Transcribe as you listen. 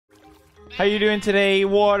How you doing today,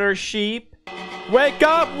 water sheep? Wake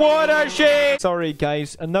up, water sheep! Sorry,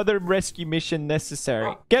 guys. Another rescue mission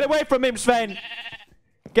necessary. Get away from him, Sven!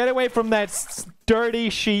 Get away from that dirty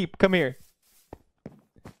sheep. Come here.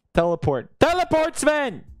 Teleport. Teleport,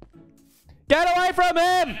 Sven! Get away from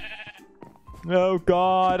him! Oh,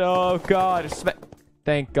 God. Oh, God. Sven.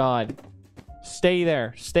 Thank God. Stay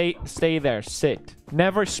there. Stay there. Sit.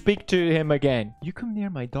 Never speak to him again. You come near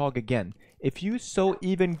my dog again. If you so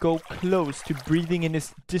even go close to breathing in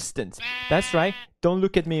his distance. That's right. Don't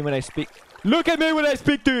look at me when I speak. Look at me when I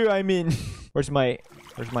speak to you, I mean. Where's my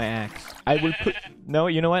axe? I will put... No,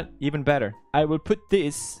 you know what? Even better. I will put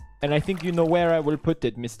this... And I think you know where I will put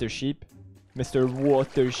it, Mr. Sheep. Mr.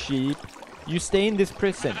 Water Sheep. You stay in this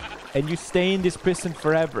prison. And you stay in this prison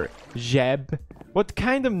forever. Jeb. What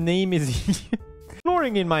kind of name is he?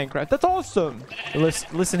 Exploring in Minecraft. That's awesome.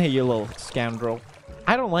 Listen here, you little scoundrel.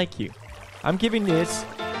 I don't like you. I'm giving this...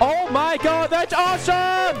 Oh my God, that's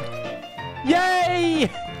awesome! Yay!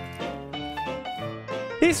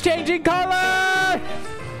 He's changing color!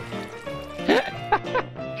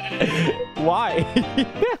 Why?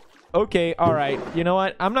 Okay, alright. You know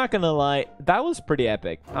what? I'm not gonna lie. That was pretty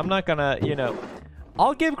epic. I'm not gonna, you know...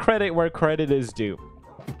 I'll give credit where credit is due.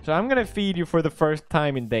 So I'm gonna feed you for the first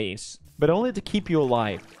time in days. But only to keep you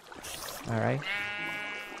alive. Alright?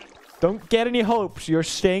 Don't get any hopes. You're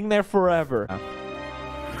staying there forever.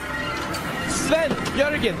 Sven!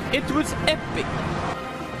 Jörgen! It was epic!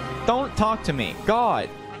 Don't talk to me. God!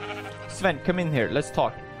 Sven, come in here. Let's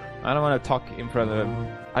talk. I don't want to talk in front of him.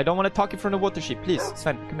 I don't want to talk in front of water sheep. Please,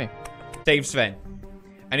 Sven, come here. Save Sven.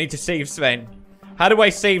 I need to save Sven. How do I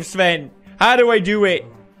save Sven? How do I do it?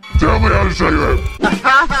 Tell me how to save him.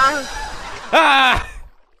 Ah!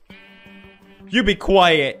 You be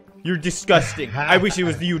quiet. You're disgusting. I wish it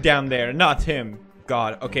was you down there, not him.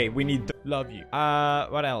 God. Okay, we need to love you.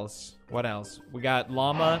 What else? What else? We got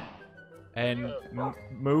llama and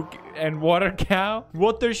mook and water cow.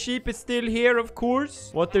 Water sheep is still here, of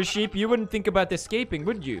course. Water sheep, you wouldn't think about escaping,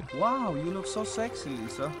 would you? Wow, you look so sexy,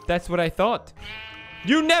 Lisa. That's what I thought.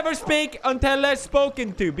 You never speak until they're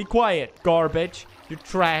spoken to. Be quiet. Garbage. You're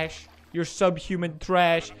trash. You're subhuman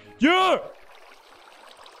trash. Yeah!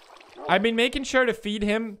 I've been making sure to feed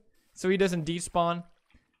him so he doesn't despawn.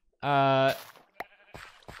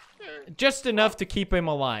 Just enough to keep him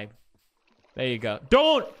alive. There you go.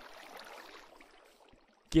 Don't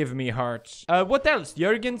give me hearts. What else?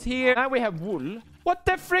 Jurgen's here. Now we have wool. What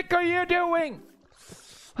the frick are you doing?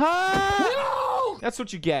 Ah! No! That's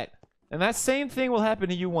what you get. And that same thing will happen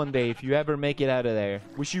to you one day if you ever make it out of there.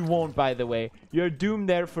 Which you won't, by the way. You're doomed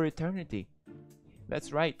there for eternity.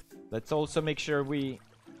 That's right. Let's also make sure we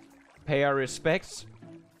pay our respects.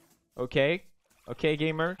 Okay? Okay,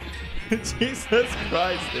 gamer? Jesus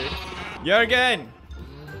Christ, dude. Jurgen!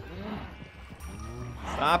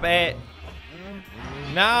 Stop it.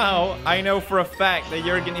 Now, I know for a fact that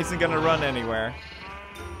Jurgen isn't gonna run anywhere.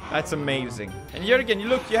 That's amazing. And Jurgen,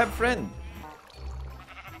 look, you have a friend.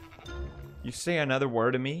 You say another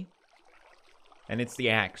word to me, and it's the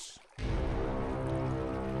axe.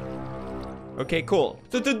 Okay, cool.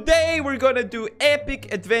 So today we're gonna do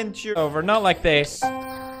epic adventure. Over, not like this.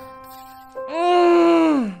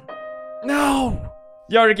 No!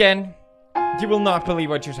 Jurgen, you will not believe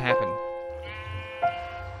what just happened.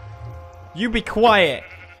 You be quiet.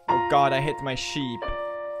 Oh God, I hit my sheep.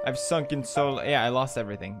 I've sunk in so... Yeah, I lost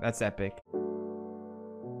everything. That's epic.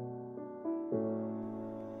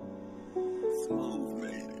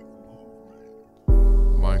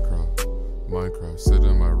 Minecraft, sit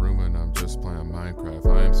in my room and I'm just playing Minecraft.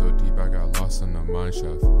 I am so deep I got lost in the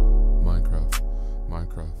mineshaft.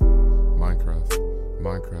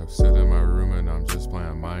 Minecraft, sit in my room and I'm just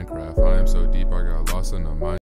playing Minecraft. I am so deep I got lost in the mine.